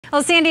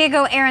Well, San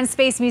Diego Air and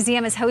Space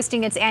Museum is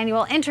hosting its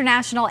annual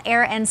International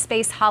Air and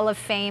Space Hall of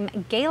Fame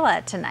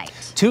Gala tonight.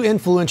 Two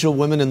influential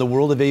women in the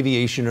world of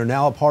aviation are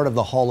now a part of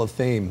the Hall of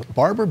Fame.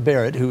 Barbara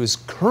Barrett, who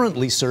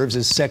currently serves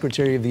as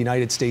Secretary of the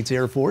United States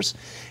Air Force,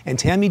 and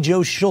Tammie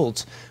Jo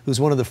Shults, who's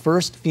one of the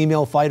first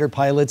female fighter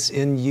pilots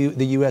in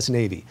the U.S.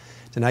 Navy.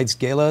 Tonight's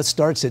gala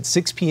starts at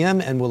 6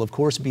 p.m. and will, of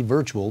course, be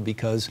virtual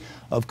because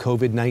of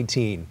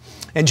COVID-19.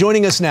 And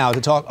joining us now to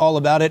talk all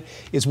about it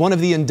is one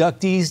of the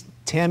inductees,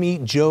 Tammie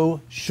Jo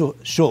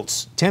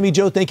Shults. Tammie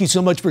Jo, thank you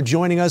so much for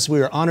joining us.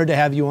 We are honored to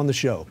have you on the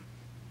show.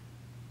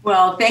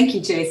 Well, thank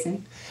you,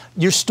 Jason.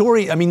 Your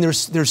story, I mean,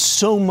 there's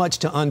so much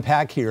to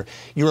unpack here.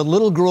 You're a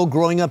little girl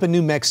growing up in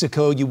New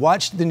Mexico. You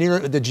watched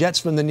the jets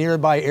from the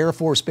nearby Air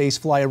Force Base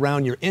fly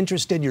around. You're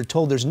interested. You're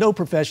told there's no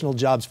professional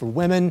jobs for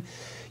women.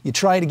 You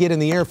try to get in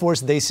the Air Force.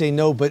 They say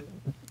no, but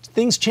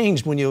things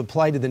changed when you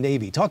applied to the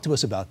Navy. Talk to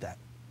us about that.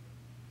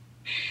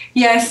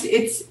 Yes,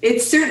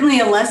 it's certainly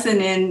a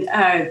lesson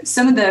in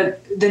some of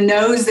the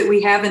no's that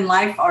we have in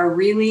life are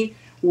really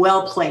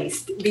well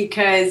placed,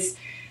 because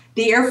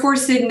the Air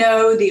Force said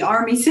no, the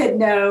Army said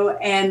no,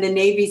 and the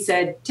Navy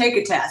said take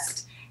a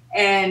test.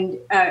 And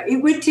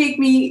it would take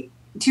me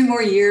 2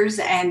 more years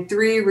and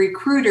 3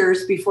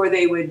 recruiters before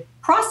they would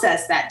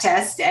process that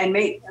test and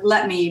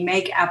let me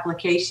make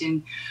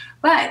application.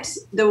 But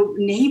the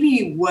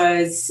Navy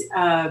was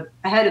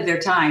ahead of their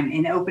time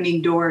in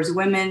opening doors.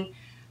 Women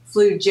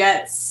flew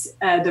jets,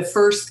 the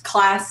first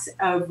class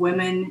of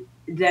women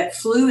that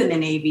flew in the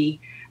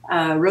Navy.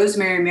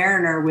 Rosemary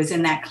Mariner was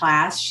in that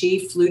class.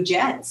 She flew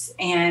jets,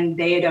 and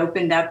they had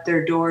opened up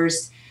their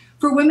doors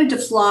for women to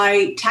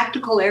fly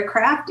tactical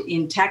aircraft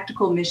in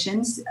tactical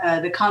missions.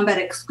 The combat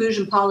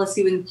exclusion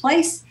policy was in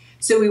place,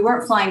 so we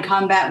weren't flying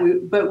combat,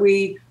 but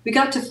we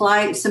got to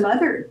fly some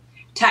other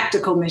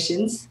tactical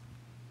missions.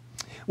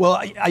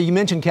 Well, you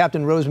mentioned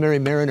Captain Rosemary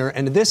Mariner,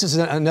 and this is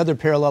another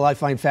parallel I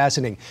find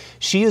fascinating.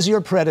 She is your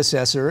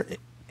predecessor,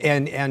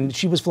 and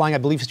she was flying, I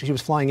believe she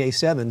was flying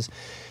A-7s.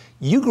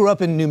 You grew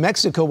up in New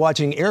Mexico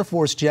watching Air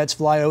Force jets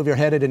fly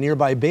overhead at a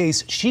nearby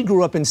base. She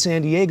grew up in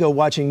San Diego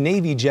watching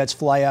Navy jets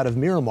fly out of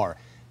Miramar.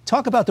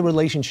 Talk about the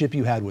relationship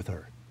you had with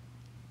her.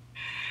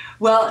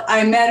 Well,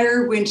 I met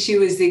her when she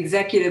was the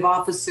executive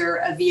officer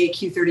of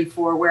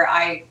VAQ-34, where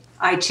I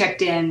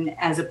checked in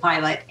as a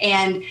pilot.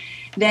 And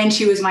then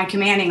she was my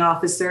commanding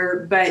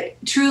officer, but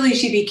truly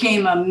she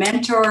became a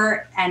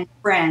mentor and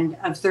friend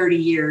of 30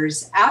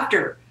 years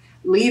after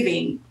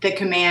leaving the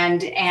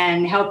command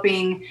and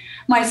helping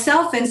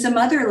myself and some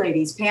other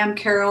ladies, Pam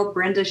Carroll,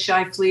 Brenda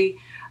Shifley,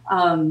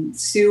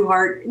 Sue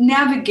Hart,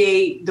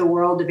 navigate the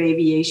world of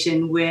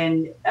aviation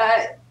when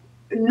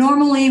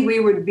normally we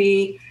would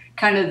be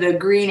kind of the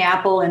green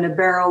apple in a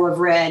barrel of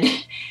red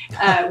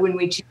when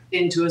we tuned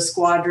into a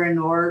squadron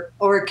or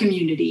a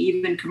community.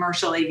 Even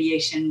commercial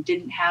aviation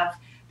didn't have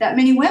that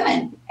many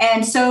women.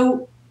 And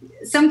so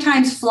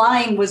sometimes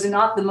flying was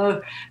not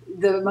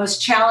the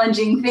most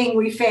challenging thing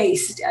we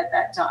faced at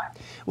that time.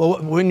 Well,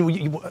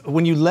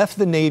 when you left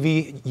the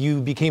Navy,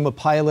 you became a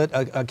pilot,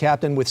 a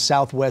captain with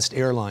Southwest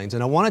Airlines.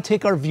 And I want to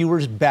take our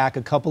viewers back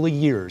a couple of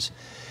years.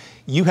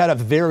 You had a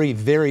very,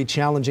 very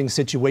challenging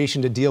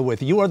situation to deal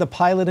with. You are the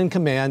pilot in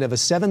command of a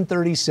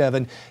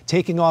 737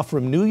 taking off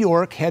from New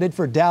York, headed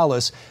for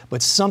Dallas,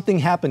 but something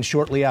happened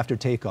shortly after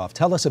takeoff.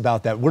 Tell us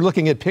about that. We're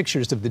looking at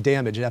pictures of the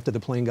damage after the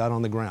plane got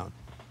on the ground.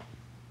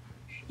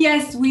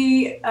 Yes,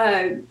 we,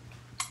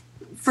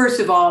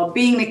 first of all,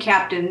 being the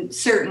captain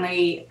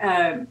certainly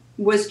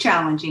was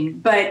challenging,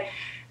 but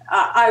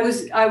I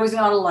was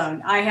not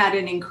alone. I had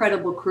an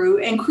incredible crew,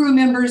 and crew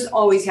members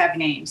always have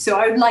names. So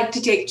I would like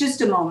to take just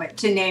a moment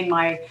to name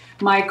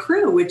my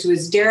crew, which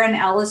was Darren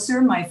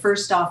Elliser, my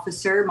first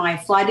officer, my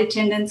flight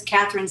attendants,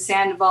 Catherine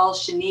Sandoval,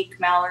 Shanique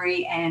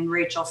Mallory, and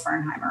Rachel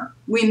Fernheimer.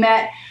 We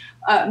met,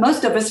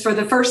 most of us, for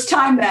the first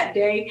time that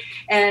day,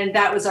 and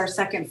that was our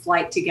second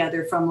flight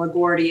together from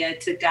LaGuardia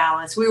to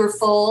Dallas. We were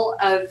full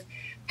of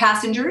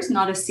passengers,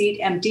 not a seat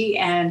empty,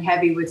 and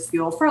heavy with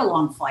fuel for a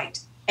long flight.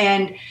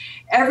 And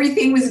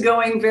everything was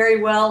going very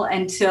well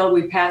until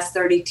we passed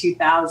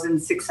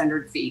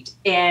 32,600 feet.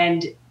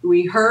 And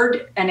we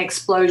heard an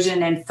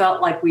explosion and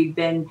felt like we'd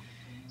been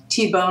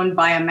T-boned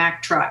by a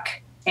Mack truck.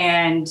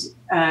 And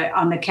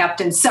on the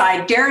captain's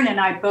side, Darren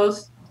and I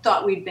both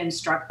thought we'd been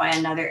struck by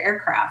another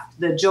aircraft.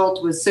 The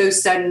jolt was so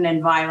sudden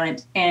and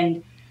violent,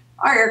 and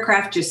our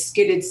aircraft just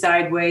skidded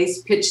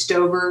sideways, pitched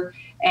over,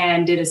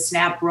 and did a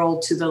snap roll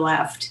to the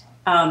left.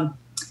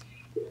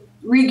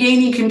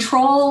 Regaining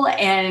control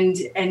and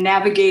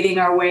navigating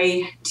our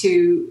way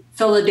to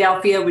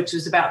Philadelphia, which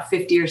was about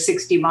 50 or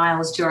 60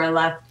 miles to our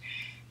left,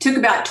 took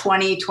about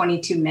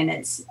 22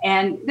 minutes.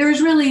 And there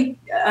was really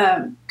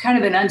kind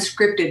of an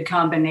unscripted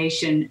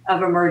combination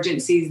of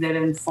emergencies that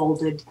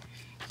unfolded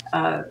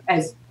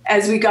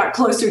as we got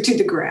closer to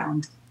the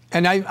ground.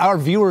 And our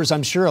viewers,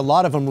 I'm sure a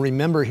lot of them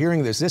remember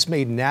hearing this. This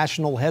made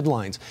national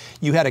headlines.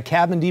 You had a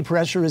cabin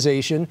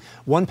depressurization.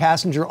 One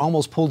passenger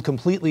almost pulled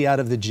completely out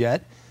of the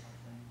jet.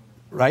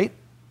 Right?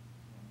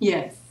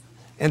 Yes.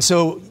 And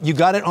so you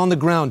got it on the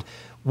ground.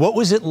 What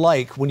was it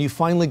like when you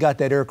finally got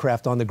that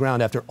aircraft on the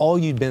ground after all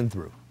you'd been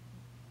through?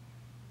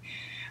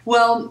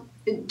 Well,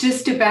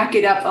 just to back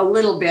it up a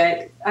little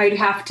bit, I'd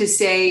have to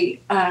say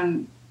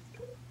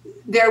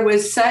there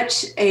was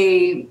such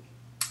a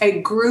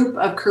group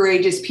of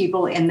courageous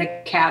people in the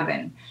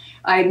cabin.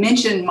 I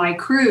mentioned my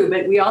crew,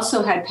 but we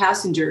also had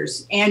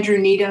passengers, Andrew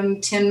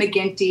Needham, Tim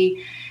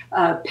McGinty,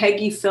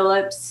 Peggy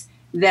Phillips,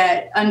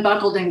 that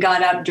unbuckled and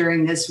got up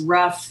during this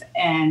rough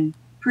and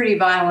pretty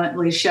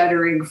violently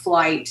shuddering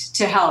flight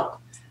to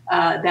help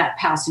that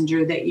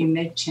passenger that you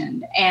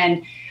mentioned.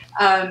 And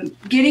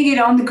getting it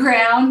on the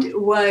ground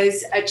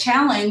was a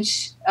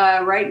challenge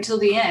right until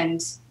the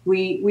end.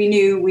 We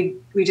knew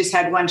we just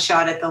had one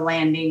shot at the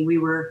landing. We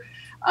were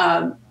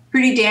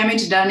pretty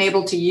damaged and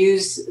unable to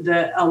use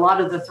a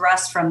lot of the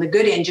thrust from the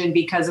good engine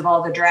because of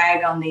all the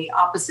drag on the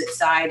opposite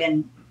side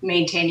and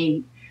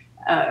maintaining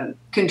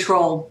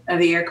control of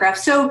the aircraft.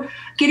 So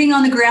getting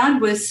on the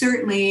ground was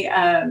certainly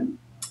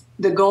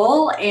the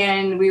goal,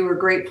 and we were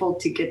grateful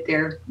to get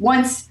there.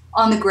 Once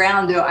on the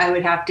ground, though, I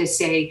would have to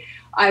say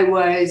I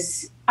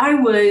was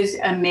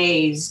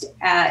amazed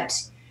at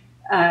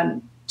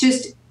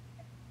just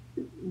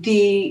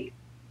the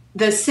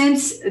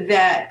sense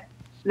that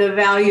the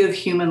value of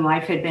human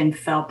life had been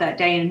felt that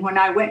day. And when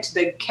I went to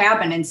the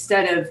cabin,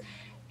 instead of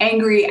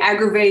angry,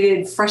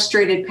 aggravated,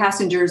 frustrated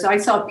passengers, I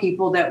saw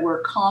people that were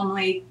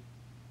calmly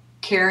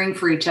caring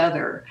for each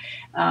other.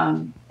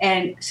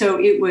 And so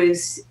it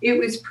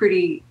was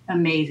pretty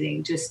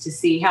amazing just to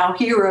see how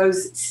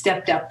heroes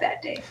stepped up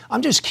that day.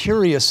 I'm just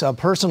curious,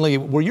 personally,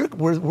 were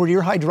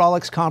your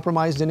hydraulics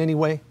compromised in any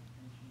way?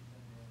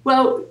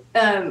 Well,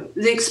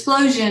 the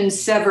explosion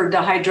severed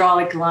the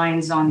hydraulic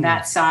lines on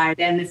that side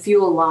and the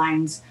fuel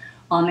lines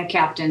on the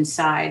captain's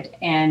side.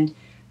 And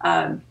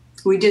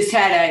we just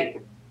had a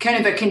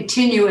kind of a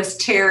continuous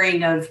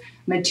tearing of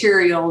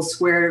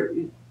materials where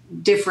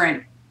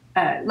different,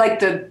 like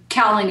the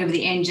cowling of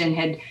the engine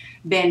had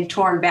been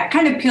torn back,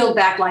 kind of peeled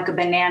back like a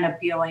banana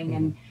peeling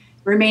and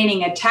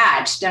remaining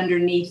attached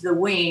underneath the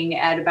wing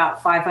at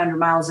about 500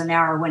 miles an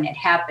hour when it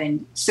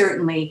happened,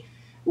 certainly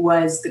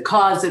was the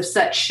cause of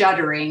such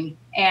shuddering.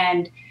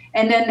 And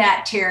then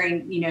that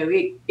tearing, you know,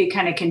 it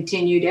kind of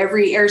continued.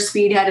 Every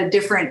airspeed had a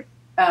different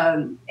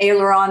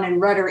aileron and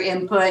rudder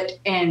input.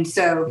 And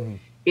so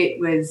it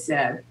was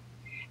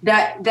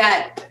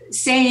that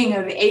saying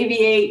of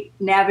aviate,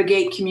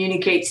 navigate,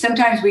 communicate.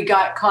 Sometimes we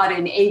got caught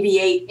in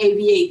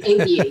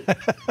aviate.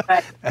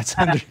 But, That's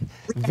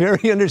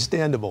very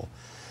understandable.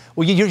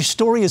 Well, your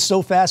story is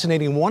so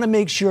fascinating. I want to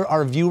make sure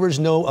our viewers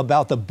know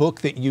about the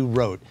book that you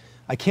wrote.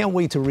 I can't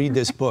wait to read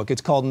this book.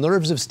 It's called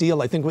Nerves of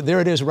Steel. I think there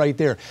it is right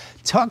there.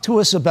 Talk to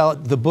us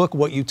about the book,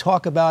 what you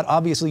talk about.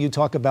 Obviously, you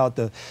talk about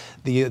the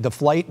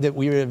flight that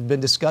we have been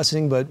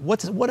discussing, but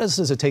what else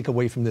is a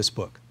takeaway from this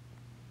book?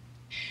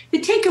 The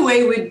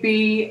takeaway would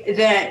be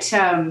that,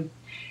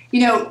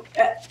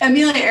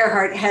 Amelia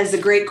Earhart has a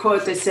great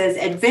quote that says,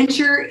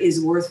 adventure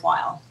is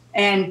worthwhile.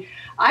 And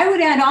I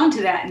would add on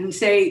to that and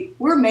say,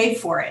 we're made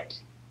for it.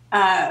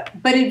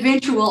 But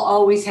adventure will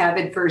always have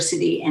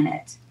adversity in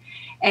it.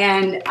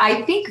 And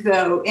I think,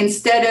 though,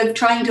 instead of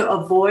trying to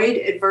avoid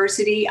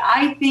adversity,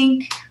 I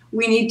think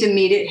we need to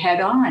meet it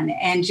head on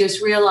and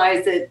just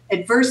realize that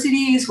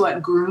adversity is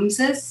what grooms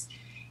us.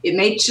 It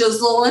may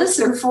chisel us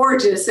or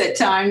forge us at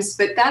times,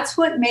 but that's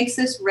what makes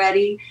us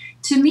ready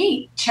to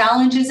meet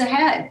challenges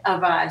ahead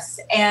of us.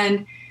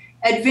 And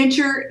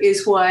adventure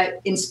is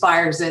what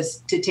inspires us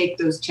to take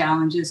those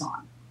challenges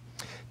on.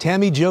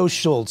 Tammie Jo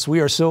Shults, we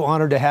are so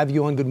honored to have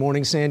you on Good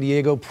Morning San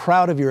Diego,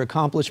 proud of your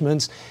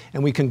accomplishments,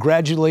 and we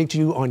congratulate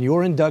you on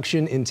your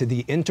induction into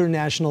the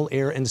International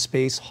Air and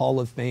Space Hall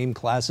of Fame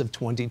class of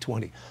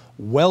 2020.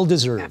 Well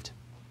deserved.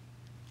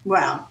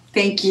 Wow.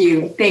 Thank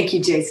you. Thank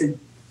you, Jason.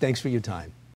 Thanks for your time.